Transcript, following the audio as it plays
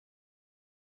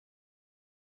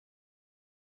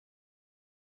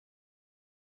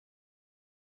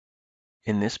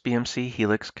In this BMC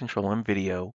Helix Control-M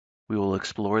video, we will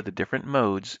explore the different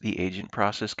modes the agent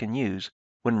process can use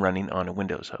when running on a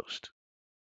Windows host.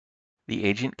 The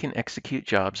agent can execute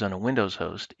jobs on a Windows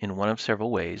host in one of several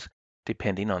ways,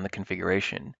 depending on the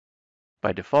configuration.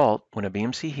 By default, when a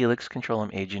BMC Helix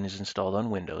Control-M agent is installed on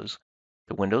Windows,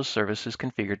 the Windows service is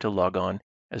configured to log on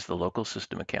as the local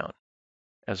system account.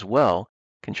 As well,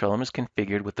 Control-M is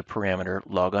configured with the parameter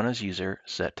log on as user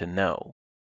set to no.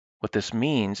 What this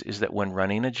means is that when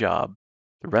running a job,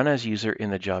 the run as user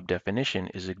in the job definition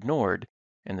is ignored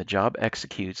and the job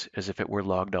executes as if it were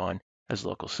logged on as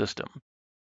local system.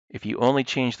 If you only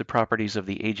change the properties of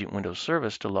the agent Windows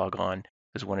service to log on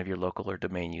as one of your local or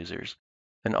domain users,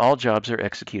 then all jobs are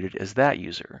executed as that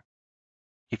user.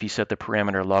 If you set the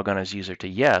parameter log on as user to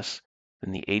yes,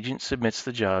 then the agent submits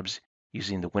the jobs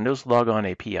using the Windows Logon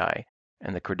API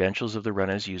and the credentials of the run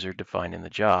as user defined in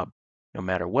the job, no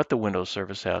matter what the Windows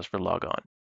service has for logon.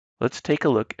 Let's take a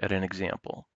look at an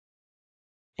example.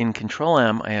 In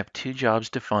Control-M, I have two jobs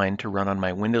defined to run on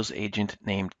my Windows agent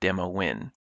named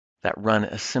DemoWin that run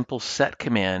a simple set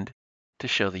command to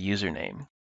show the username.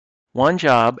 One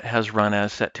job has run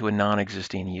as set to a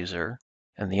non-existing user,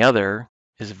 and the other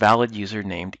is valid user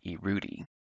named eRudy.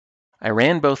 I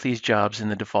ran both these jobs in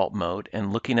the default mode,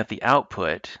 and looking at the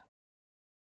output,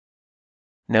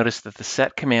 notice that the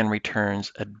set command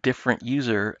returns a different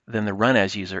user than the run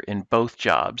as user in both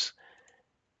jobs,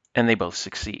 and they both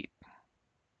succeed.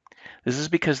 This is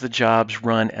because the jobs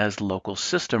run as local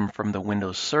system from the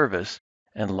Windows service,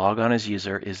 and log on as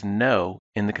user is no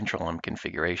in the Control-M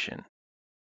configuration.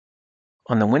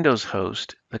 On the Windows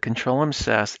host, the Control-M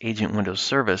SaaS agent Windows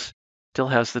service still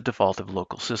has the default of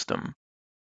local system.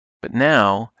 But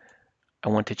now I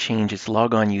want to change its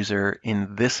logon user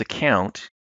in this account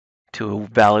to a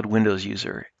valid Windows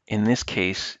user, in this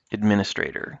case,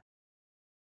 administrator.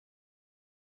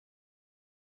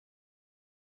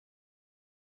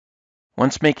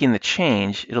 Once making the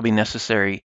change, it'll be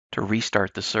necessary to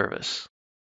restart the service.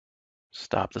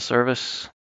 Stop the service,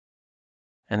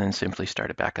 and then simply start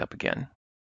it back up again.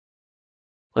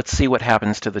 Let's see what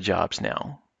happens to the jobs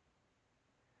now.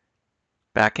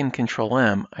 Back in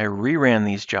Control-M, I reran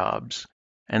these jobs,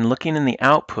 and looking in the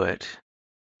output,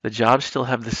 the jobs still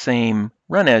have the same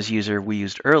run as user we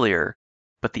used earlier,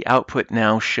 but the output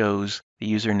now shows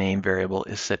the username variable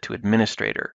is set to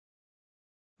administrator.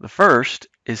 The first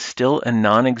is still a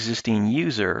non-existing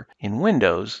user in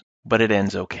Windows, but it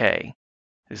ends okay.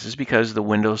 This is because the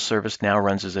Windows service now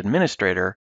runs as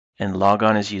administrator and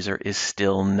logon as user is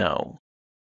still no.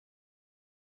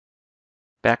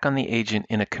 Back on the agent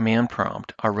in a command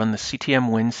prompt, I'll run the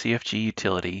CTM-Win CFG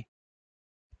utility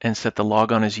and set the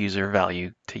logon as user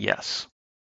value to yes,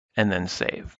 and then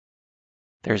save.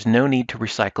 There's no need to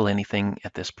recycle anything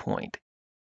at this point.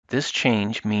 This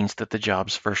change means that the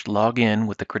jobs first log in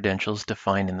with the credentials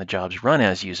defined in the job's run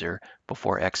as user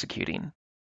before executing.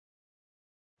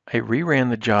 I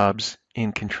reran the jobs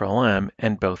in Control-M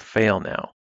and both fail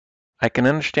now. I can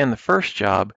understand the first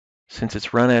job since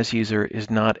its run as user is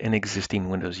not an existing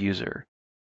Windows user.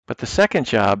 But the second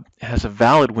job has a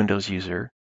valid Windows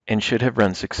user and should have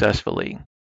run successfully.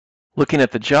 Looking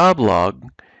at the job log,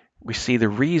 we see the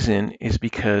reason is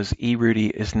because eRudy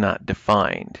is not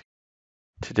defined.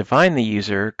 To define the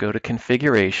user, go to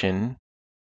Configuration,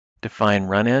 define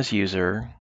Run as User,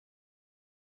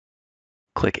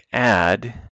 click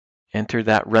Add, enter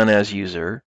that Run as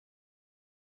User,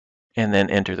 and then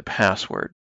enter the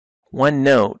password. One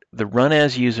note, the Run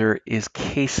as User is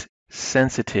case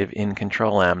sensitive in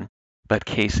Control-M, but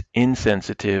case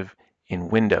insensitive in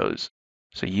Windows.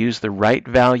 So use the right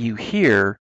value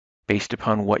here based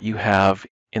upon what you have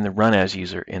in the run as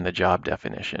user in the job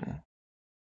definition.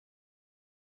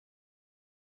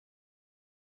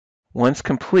 Once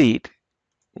complete,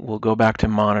 we'll go back to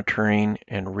monitoring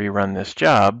and rerun this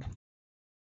job.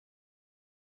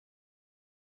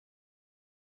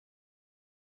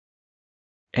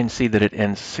 And see that it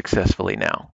ends successfully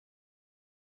now.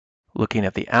 Looking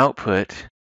at the output,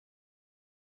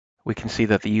 we can see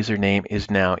that the username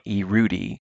is now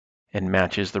eRudy and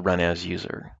matches the run as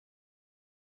user.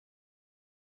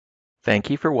 Thank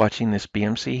you for watching this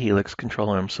BMC Helix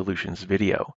Control-M Solutions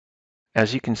video.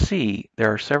 As you can see,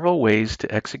 there are several ways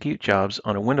to execute jobs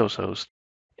on a Windows host,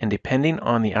 and depending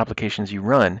on the applications you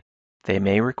run, they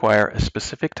may require a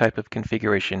specific type of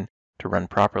configuration to run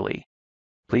properly.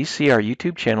 Please see our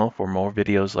YouTube channel for more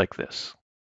videos like this.